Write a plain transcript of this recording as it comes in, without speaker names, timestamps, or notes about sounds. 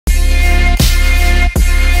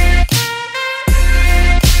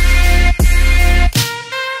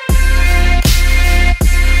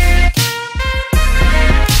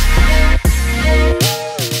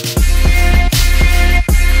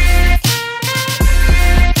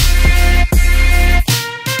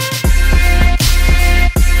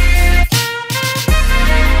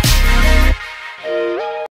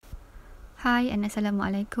and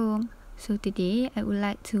Assalamualaikum. So today I would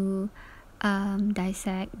like to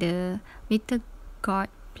dissect the bitter gourd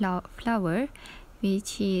flower,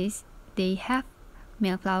 which is they have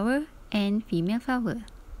male flower and female flower.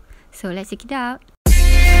 So let's check it out.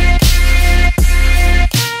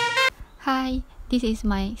 Hi, this is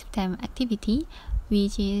my STEM activity,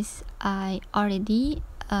 which is I already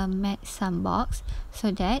made some box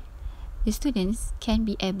so that the students can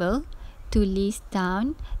be able to list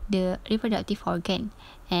down the reproductive organ,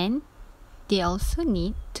 and they also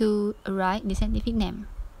need to write the scientific name.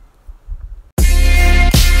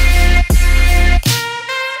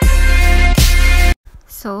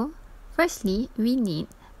 So firstly, we need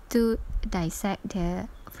to dissect the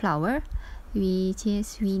flower, which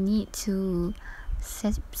is we need to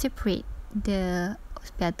separate the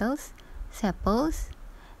petals, sepals,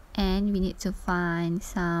 and we need to find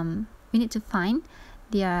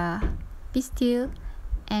their pistil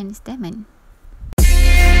and stamen.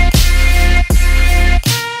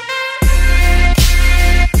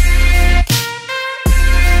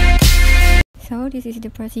 So this is the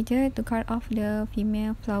procedure to cut off the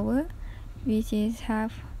female flower, which is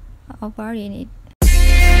have ovary in it.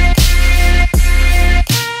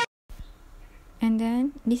 And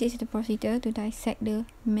then this is the procedure to dissect the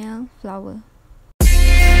male flower.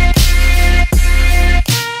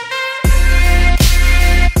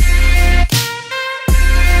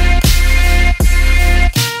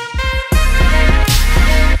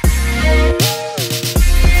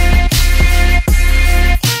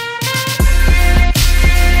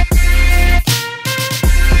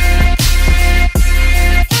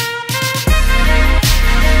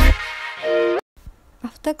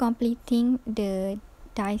 After completing the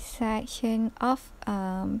dissection of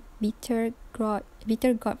bitter gourd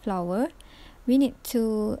flower, we need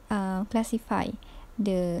to classify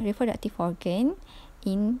the reproductive organ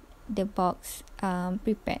in the box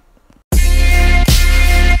prepared.